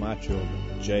same for my children.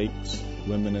 Jake's,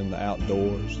 Women in the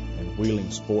Outdoors, and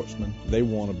Wheeling Sportsmen. They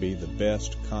want to be the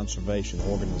best conservation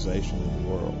organization in the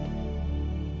world.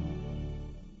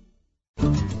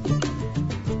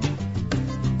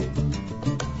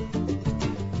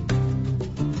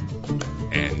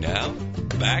 And now,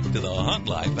 back to the Hunt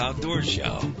Life Outdoor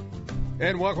Show.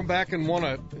 And welcome back, and want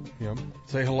to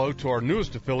say hello to our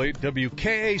newest affiliate,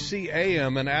 WKAC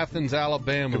AM in Athens,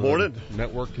 Alabama. Good morning. The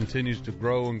network continues to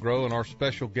grow and grow, and our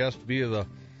special guest via the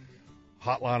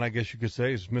hotline, I guess you could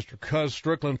say, is Mr. Cuz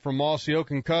Strickland from Mossy Oak.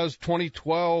 And Cuz,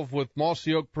 2012 with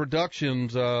Mossy Oak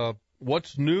Productions,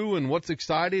 what's new and what's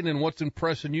exciting and what's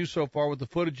impressing you so far with the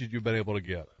footage that you've been able to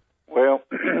get? Well,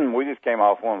 we just came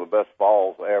off one of the best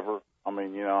falls ever. I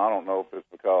mean, I don't know if it's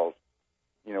because,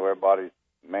 everybody's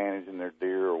managing their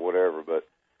deer or whatever, but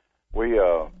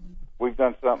we've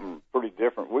done something pretty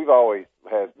different. We've always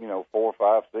had 4,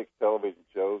 5, 6 television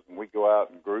shows, and we go out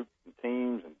in groups and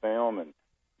teams and film, and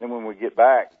then when we get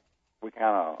back, we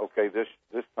kind of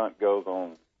this hunt goes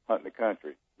on Hunting the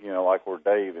Country, like where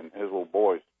Dave and his little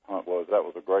boys hunt was. That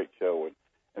was a great show,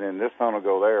 and then this hunt will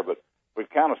go there. But we've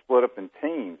kind of split up in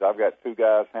teams. I've got 2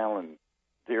 guys handling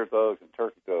deer thugs and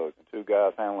turkey thugs, and 2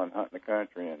 guys handling Hunting the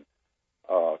Country, and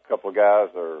a couple of guys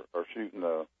are shooting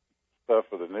the stuff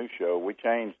for the new show. We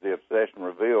changed the Obsession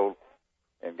Revealed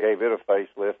and gave it a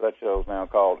facelift. That show's now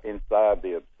called Inside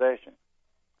the Obsession.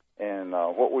 And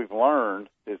what we've learned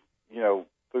is,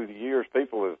 through the years,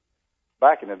 people have,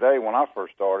 back in the day when I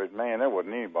first started, man, there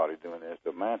wasn't anybody doing this to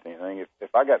amount to anything.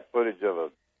 If I got footage of a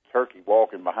turkey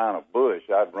walking behind a bush,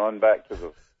 I'd run back to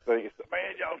the thing and say,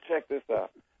 man, y'all check this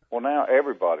out. Well, now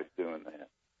everybody's doing that.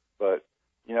 But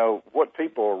what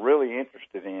people are really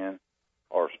interested in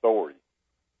are stories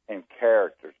and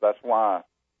characters. That's why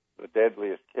The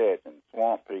Deadliest Catch and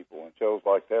Swamp People and shows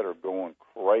like that are going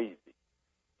crazy.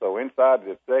 So Inside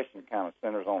the Obsession kind of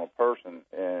centers on a person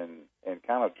and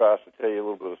kind of tries to tell you a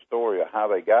little bit of story of how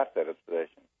they got that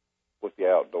obsession with the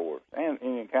outdoors and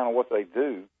kind of what they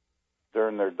do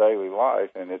during their daily life.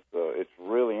 And it's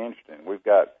really interesting. We've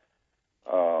got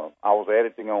I was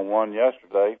editing on one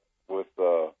yesterday with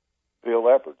Bill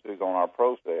Epperts, who's on our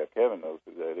pro staff. Kevin knows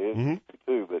who that is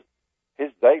too. But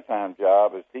his daytime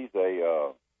job is he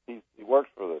works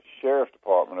for the sheriff's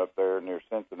department up there near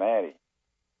Cincinnati.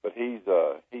 But he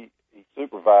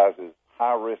supervises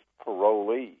high-risk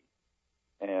parolees,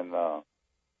 and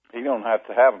he don't have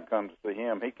to have them come to see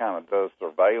him. He kind of does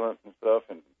surveillance and stuff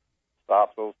and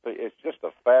stops those people. It's just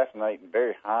a fascinating,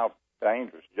 very high,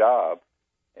 dangerous job,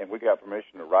 and we got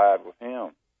permission to ride with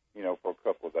him, for a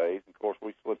couple of days. Of course,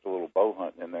 we slipped a little bow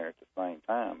hunting in there at the same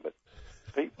time. But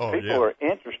people are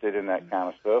interested in that kind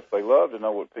of stuff. They love to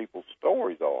know what people's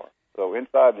stories are. So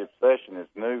Inside the Obsession is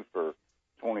new for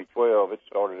 2012. It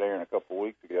started airing a couple of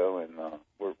weeks ago, and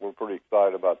we're pretty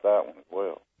excited about that one as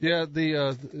well. Yeah,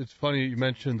 it's funny you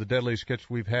mentioned The Deadliest Catch.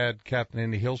 We've had Captain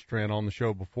Andy Hillstrand on the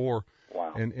show before,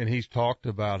 wow, and he's talked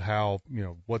about how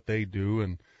what they do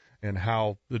and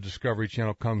how the Discovery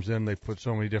Channel comes in. They put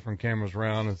so many different cameras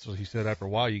around, and so he said after a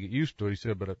while you get used to it. He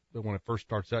said, but when it first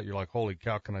starts out, you're like, holy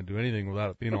cow, can I do anything without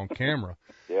it being on camera?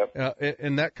 Yep.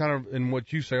 And that kind of, and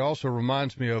what you say also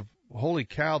reminds me of, holy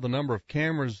cow, the number of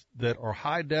cameras that are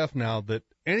high def now that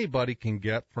anybody can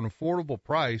get for an affordable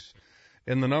price,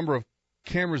 and the number of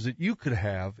cameras that you could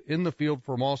have in the field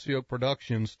for Mossy Oak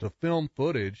Productions to film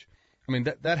footage. I mean,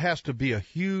 that has to be a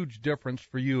huge difference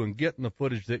for you in getting the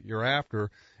footage that you're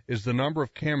after, is the number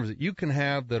of cameras that you can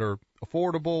have that are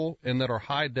affordable and that are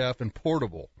high def and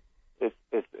portable.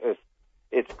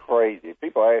 It's crazy.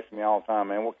 People ask me all the time,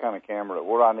 man, what kind of camera,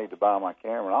 what do I need to buy my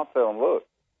camera? And I'll tell them, look,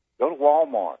 go to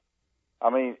Walmart. I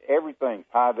mean, everything's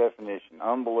high definition,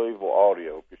 unbelievable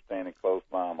audio if you're standing close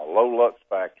by them, a low lux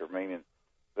factor, meaning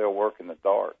they'll work in the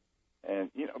dark. And,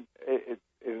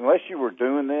 unless you were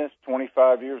doing this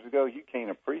 25 years ago, you can't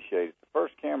appreciate it. The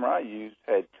first camera I used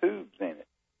had tubes in it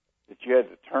that you had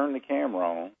to turn the camera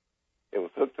on. It was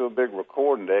hooked to a big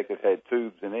recording deck that had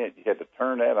tubes in it. You had to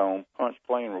turn that on, punch,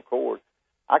 play, and record.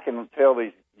 I can tell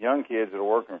these young kids that are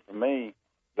working for me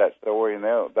that story, and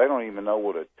they don't even know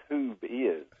what a tube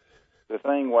is. The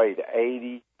thing weighed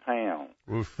 80 pounds.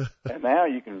 Oof. And now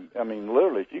you can,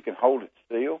 literally, if you can hold it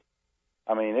still,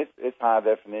 it's high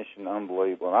definition,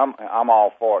 unbelievable. And I'm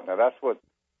all for it. Now, that's what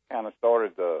kind of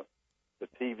started the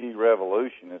TV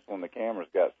revolution, is when the cameras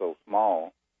got so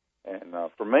small. And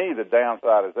for me, the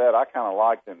downside is that I kind of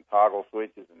like them toggle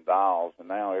switches and dials, and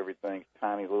now everything's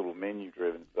tiny little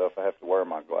menu-driven stuff. I have to wear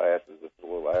my glasses. It's a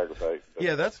little aggravating.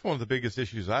 Yeah, that's one of the biggest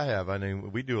issues I have. I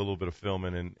mean, we do a little bit of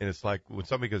filming, and it's like when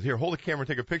somebody goes, here, hold the camera,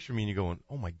 take a picture of me, and you're going,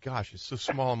 oh, my gosh, it's so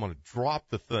small, I'm going to drop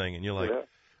the thing. And you're like,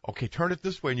 okay, turn it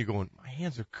this way, and you're going, my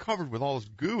hands are covered with all this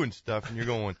goo and stuff, and you're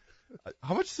going,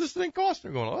 how much does this thing cost?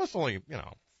 And you're going, oh, it's only,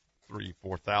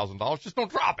 $3,000-$4,000. Just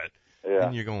don't drop it. Yeah.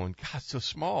 And you're going, God, it's so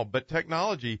small. But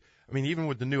technology, even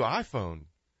with the new iPhone,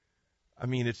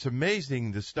 it's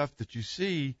amazing the stuff that you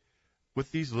see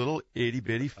with these little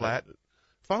itty-bitty flat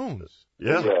phones.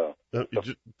 Yeah.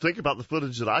 Just think about the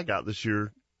footage that I got this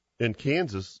year in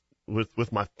Kansas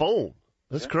with my phone.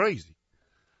 That's crazy.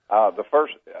 The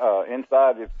first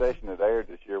inside the obsession that aired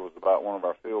this year was about one of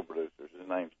our field producers. His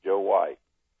name's Joe White.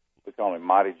 We call him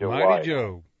Mighty Joe White.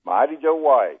 Mighty Joe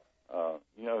White.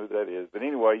 You know who that is. But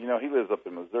anyway, you know, he lives up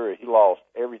in Missouri. He lost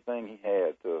everything he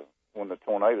had when the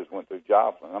tornadoes went through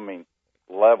Joplin. I mean,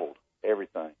 leveled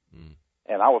everything. Mm.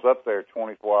 And I was up there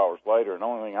 24 hours later, and the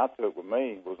only thing I took with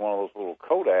me was one of those little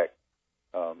Kodak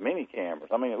mini cameras.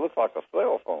 I mean, it looks like a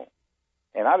cell phone.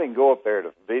 And I didn't go up there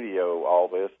to video all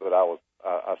this, but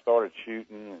I started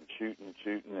shooting,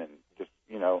 and just,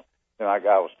 you know, then I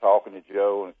was talking to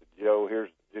Joe, and I said, Joe,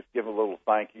 just give a little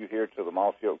thank you here to the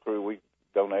Mossy Oak crew. We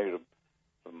donated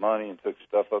some money and took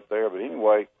stuff up there. But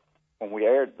anyway, when we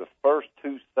aired the first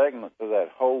 2 segments of that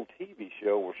whole TV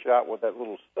show were shot with that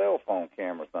little cell phone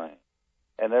camera thing.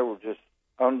 And they were just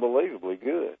unbelievably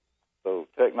good. So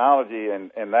technology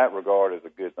in that regard is a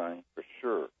good thing for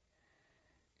sure.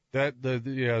 The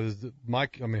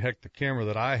camera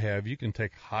that I have, you can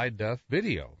take high def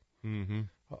video. Mm-hmm.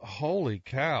 Holy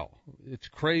cow! It's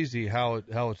crazy how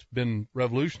it's been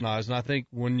revolutionized. And I think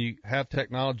when you have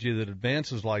technology that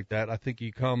advances like that, I think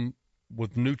you come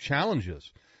with new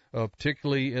challenges,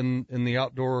 particularly in the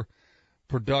outdoor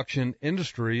production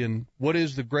industry. And what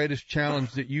is the greatest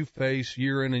challenge that you face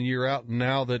year in and year out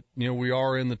now that, you know, we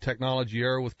are in the technology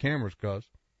era with cameras, Cuz?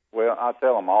 Well, I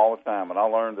tell them all the time, and I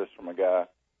learned this from a guy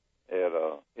at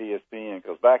ESPN,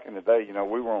 because back in the day, you know,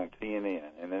 we were on TNN,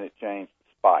 and then it changed to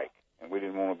Spike, and we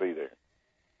didn't want to be there.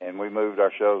 And we moved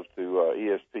our shows to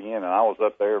ESPN, and I was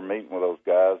up there meeting with those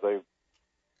guys.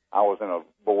 I was in a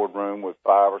boardroom with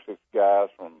 5 or 6 guys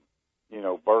from, you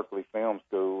know, Berkeley Film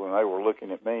School, and they were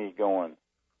looking at me going,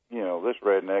 you know, this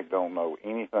redneck don't know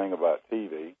anything about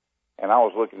TV. And I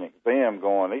was looking at them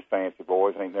going, these fancy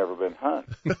boys ain't never been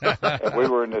hunting. And we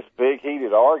were in this big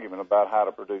heated argument about how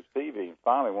to produce TV. And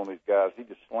finally, one of these guys, he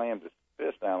just slammed his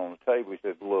fist down on the table. He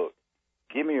said, look,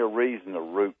 give me a reason to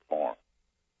root for him.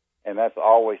 And that's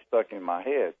always stuck in my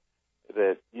head,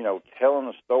 that, you know, telling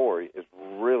a story is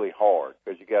really hard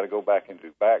because you got to go back and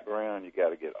do background. You got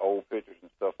to get old pictures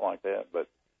and stuff like that. But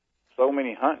so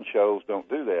many hunting shows don't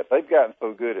do that. They've gotten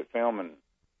so good at filming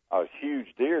a huge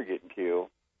deer getting killed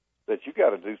that you got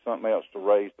to do something else to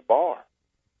raise the bar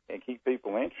and keep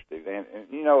people interested. And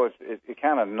you know, it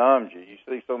kind of numbs you. You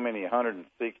see so many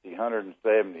 160,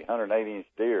 170, 180-inch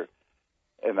deer,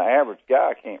 and the average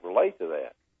guy can't relate to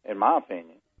that, in my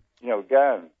opinion. You know, a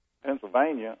guy in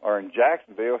Pennsylvania or in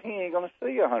Jacksonville, he ain't going to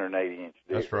see a 180-inch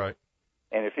deer. That's right.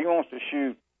 And if he wants to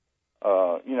shoot,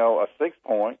 you know, a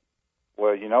 6-point,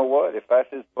 well, you know what? If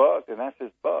that's his buck, then that's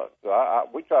his buck. So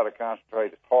we try to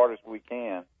concentrate as hard as we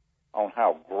can on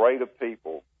how great of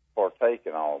people partake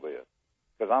in all this.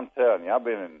 Because I'm telling you, I've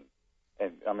been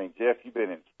I mean, Jeff, you've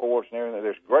been in sports and everything.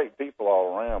 There's great people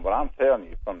all around, but I'm telling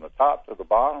you, from the top to the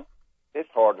bottom, it's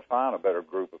hard to find a better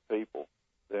group of people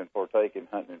than partake in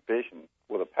hunting and fishing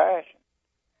with a passion.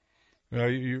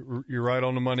 You're right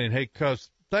on the money. And, hey, Cuz,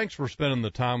 thanks for spending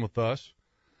the time with us.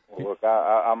 Well, look,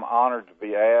 I'm honored to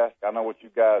be asked. I know what you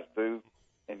guys do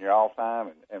in your off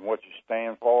time and what you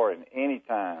stand for, and any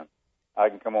time I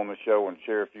can come on the show and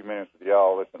share a few minutes with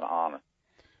y'all, it's an honor.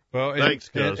 Well, thanks,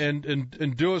 Cuz.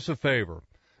 And do us a favor.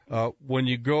 When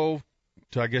you go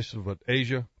to, I guess,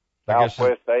 Asia?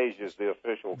 Southwest Asia is the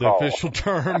official call. The official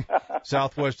term,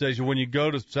 Southwest Asia. When you go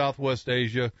to Southwest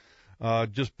Asia,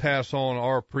 just pass on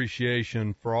our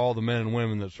appreciation for all the men and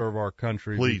women that serve our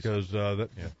country. Please. Because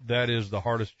that is the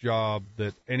hardest job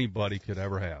that anybody could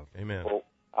ever have. Amen. Well,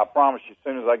 I promise you, as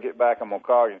soon as I get back, I'm going to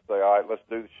call you and say, all right, let's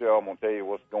do the show. I'm going to tell you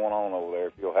what's going on over there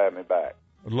if you'll have me back.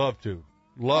 I'd love to.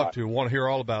 Want to hear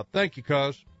all about it. Thank you,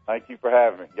 Cuz. Thank you for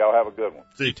having me. Y'all have a good one.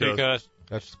 See you, Cuz.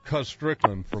 That's Cuz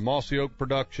Strickland from Mossy Oak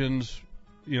Productions.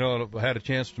 You know, I had a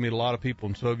chance to meet a lot of people,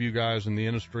 and so have you guys in the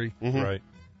industry. Mm-hmm. Right.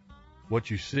 What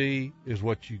you see is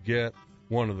what you get.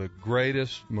 One of the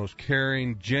greatest, most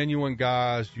caring, genuine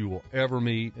guys you will ever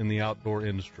meet in the outdoor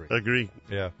industry. Agree.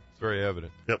 Yeah, it's very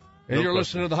evident. Yep. And No you're question.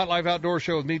 listening to the Hunt Life Outdoor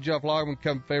Show with me, Jeff Logman,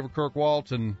 Kevin Favor, Kirk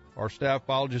Waltz, and our staff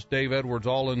biologist, Dave Edwards,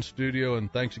 all in studio.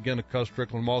 And thanks again to Cuz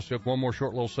Strickland, Mossy Oak. One more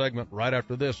short little segment right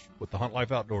after this with the Hunt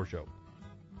Life Outdoor Show.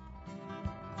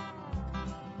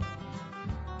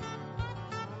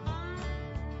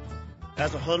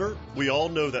 As a hunter, we all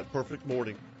know that perfect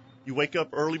morning. You wake up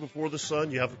early before the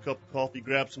sun, you have a cup of coffee,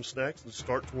 grab some snacks, and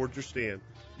start towards your stand.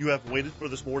 You have waited for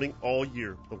this morning all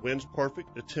year. The wind's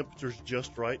perfect, the temperature's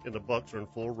just right, and the bucks are in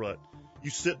full rut. You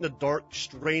sit in the dark,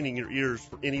 straining your ears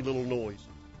for any little noise.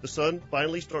 The sun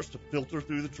finally starts to filter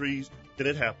through the trees, then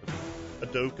it happens. a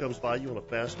doe comes by you on a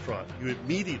fast trot. You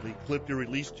immediately clip your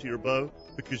release to your bow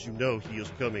because you know he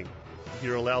is coming. You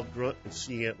hear a loud grunt and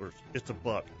see antlers. It's a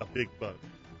buck, a big buck.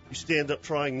 You stand up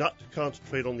trying not to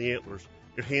concentrate on the antlers.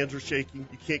 Your hands are shaking.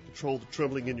 You can't control the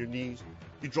trembling in your knees.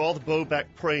 You draw the bow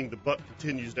back praying the buck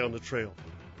continues down the trail.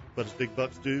 But as big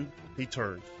bucks do, he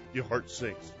turns. Your heart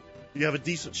sinks. You have a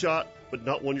decent shot, but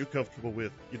not one you're comfortable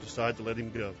with. You decide to let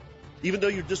him go. Even though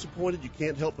you're disappointed, you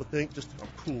can't help but think just how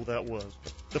cool that was.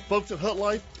 The folks at Hunt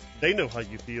Life, they know how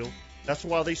you feel. That's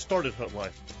why they started Hunt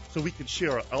Life, so we can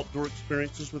share our outdoor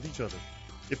experiences with each other.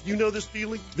 If you know this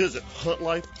feeling, visit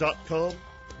huntlife.com,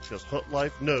 because Hunt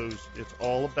Life knows it's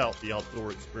all about the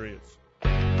outdoor experience.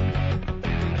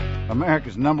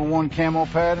 America's #1 camo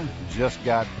pattern just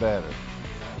got better.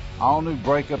 All new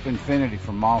Breakup Infinity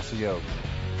from Mossy Oak.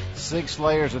 6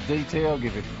 layers of detail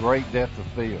give it great depth of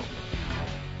field.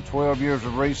 12 years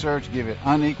of research give it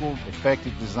unequaled,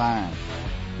 effective design.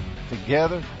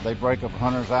 Together, they break up a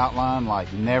hunter's outline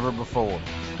like never before.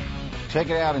 Check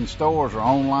it out in stores or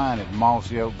online at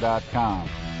mossyoak.com.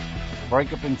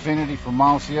 Breakup Infinity from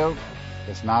Mossy Oak,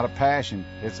 it's not a passion,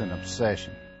 it's an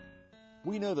obsession.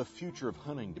 We know the future of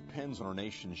hunting depends on our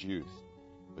nation's youth.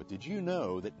 But did you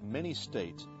know that in many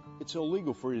states, it's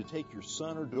illegal for you to take your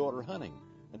son or daughter hunting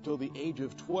until the age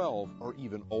of 12 or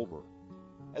even older?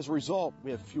 As a result,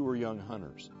 we have fewer young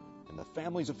hunters, and the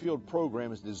Families Afield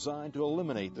program is designed to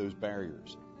eliminate those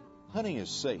barriers. Hunting is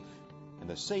safe, and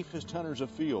the safest hunters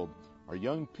afield are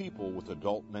young people with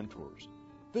adult mentors.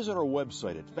 Visit our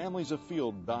website at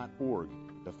familiesafield.org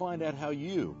to find out how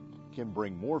you can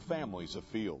bring more families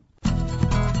afield.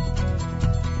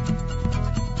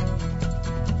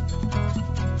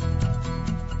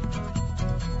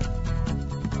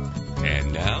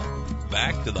 And now,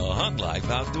 back to the Hunt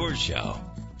Life Outdoors Show.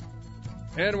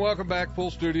 And welcome back, full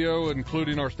studio,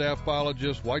 including our staff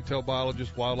biologist, whitetail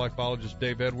biologist, wildlife biologist,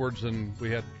 Dave Edwards, and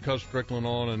we had Cuz Strickland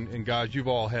on. And guys, you've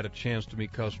all had a chance to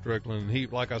meet Cuz Strickland. And he,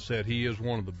 like I said, he is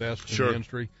one of the best in the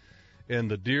industry. And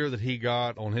the deer that he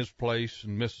got on his place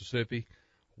in Mississippi,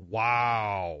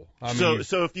 wow. I mean,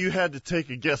 so if you had to take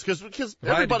a guess, because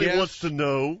everybody wants to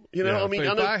know, you know, yeah, I mean,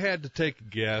 if I had to take a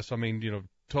guess, I mean, you know,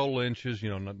 total inches,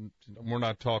 you know, we're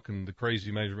not talking the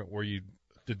crazy measurement where you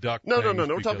deduct. No.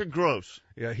 We're talking gross.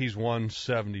 Yeah, he's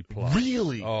 170 plus.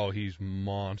 Really? Oh, he's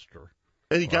monster.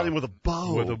 And he got him with a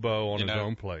bow. With a bow on his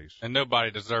own place. And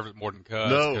nobody deserves it more than Cuz.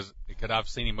 No. Because I've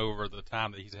seen him over the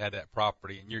time that he's had that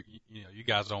property, and you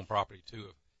guys own property too,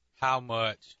 of how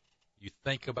much you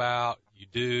think about, you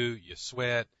do, you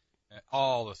sweat,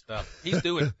 all the stuff. He's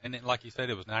doing, and then, like you said,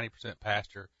 it was 90%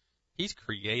 pasture. He's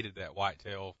created that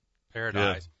whitetail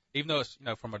paradise. Yeah. Even though it's, you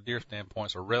know, from a deer standpoint,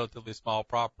 it's a relatively small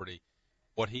property.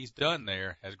 What he's done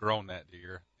there has grown that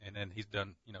deer, and then he's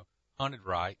done, you know, hunted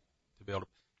right to be able to.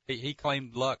 He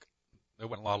claimed luck. There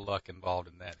wasn't a lot of luck involved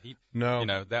in that. He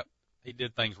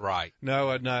did things right.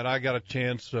 No, at night I got a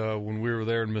chance when we were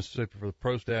there in Mississippi for the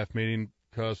pro staff meeting.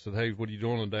 Cuz said, "Hey, what are you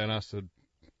doing today?" And I said,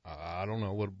 "I don't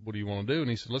know. What do you want to do?" And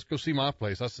he said, "Let's go see my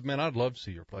place." I said, "Man, I'd love to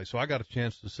see your place." So I got a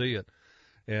chance to see it,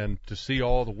 and to see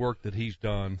all the work that he's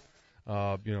done.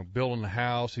 You know, building the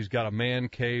house. He's got a man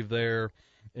cave there.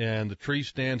 And the tree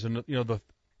stands, and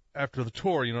after the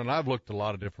tour, you know, and I've looked at a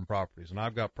lot of different properties, and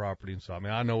I've got property, and so I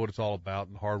mean I know what it's all about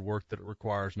and the hard work that it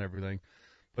requires and everything.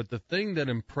 But the thing that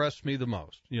impressed me the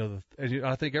most, you know,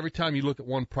 I think every time you look at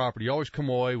one property, you always come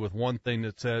away with one thing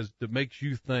that makes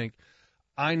you think,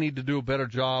 I need to do a better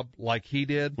job like he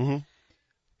did. Mm-hmm.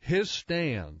 His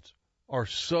stands are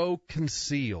so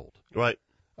concealed, right?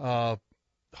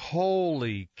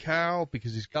 Holy cow,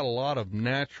 because he's got a lot of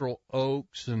natural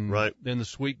oaks and then the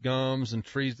sweet gums and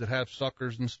trees that have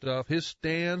suckers and stuff. His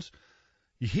stands,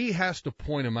 he has to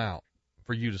point them out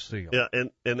for you to see them. Yeah,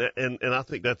 and I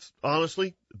think that's,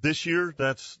 honestly, this year,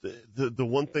 that's the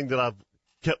one thing that I've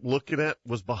kept looking at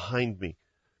was behind me.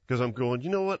 Because I'm going, you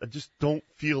know what, I just don't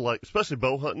feel like, especially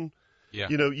bow hunting, yeah.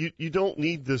 You know, you don't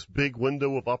need this big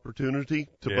window of opportunity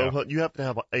to bow hunt. You have to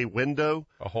have a window,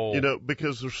 a hole, you know,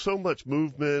 because there's so much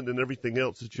movement and everything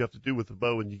else that you have to do with the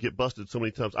bow, and you get busted so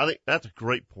many times. I think that's a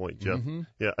great point, Jeff. Mm-hmm.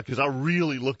 Yeah, because I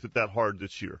really looked at that hard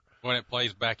this year. When it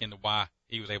plays back into why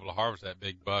he was able to harvest that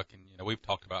big buck, and you know we've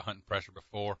talked about hunting pressure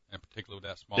before, and particularly with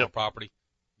that smaller property,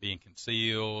 being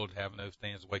concealed, having those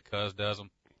stands the way Cuz does them.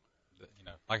 You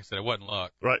know, like I said, it wasn't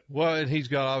luck. Right. Well, and he's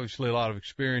got obviously a lot of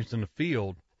experience in the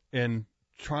field, and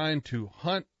trying to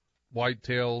hunt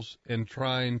whitetails and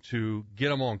trying to get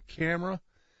them on camera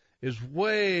is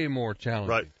way more challenging.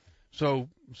 Right. So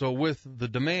with the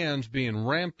demands being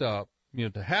ramped up, you know,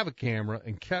 to have a camera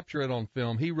and capture it on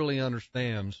film, he really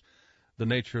understands the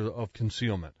nature of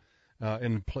concealment.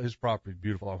 And his property is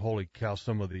beautiful. Holy cow,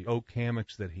 some of the oak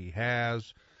hammocks that he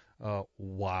has.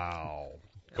 Wow.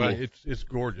 Cool. It's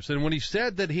gorgeous. And when he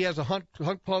said that he has a hunt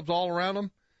clubs all around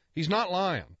him, he's not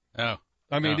lying. Oh.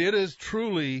 I mean, it is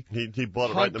truly he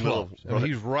bought it right in the middle. And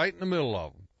he's right in the middle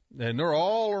of them. And they're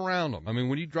all around him. I mean,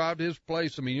 when you drive to his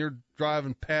place, I mean, you're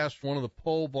driving past one of the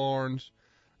pole barns,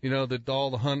 that all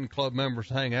the hunting club members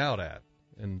hang out at.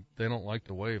 And they don't like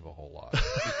to wave a whole lot.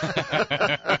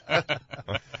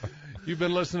 You've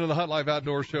been listening to the Hunt Life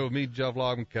Outdoor Show with me, Jeff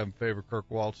Logman, Kevin Favor, Kirk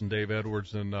Waltz, and Dave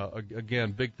Edwards. And,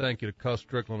 again, big thank you to Cuz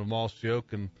Strickland of Mossy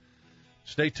Oak. And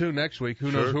stay tuned next week.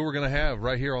 Who knows who we're going to have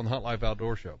right here on the Hunt Life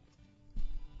Outdoor Show.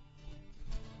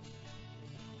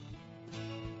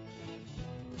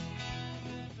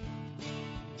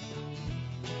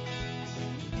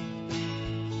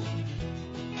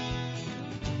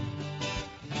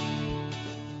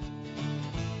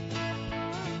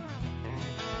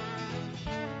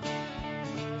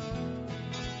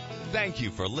 Thank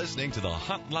you for listening to the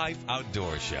Hunt Life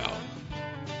Outdoor Show.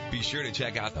 Be sure to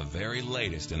check out the very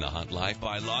latest in the Hunt Life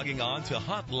by logging on to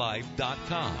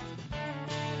huntlife.com.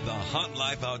 The Hunt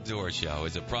Life Outdoor Show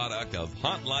is a product of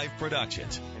Hunt Life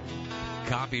Productions.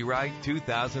 Copyright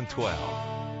 2012.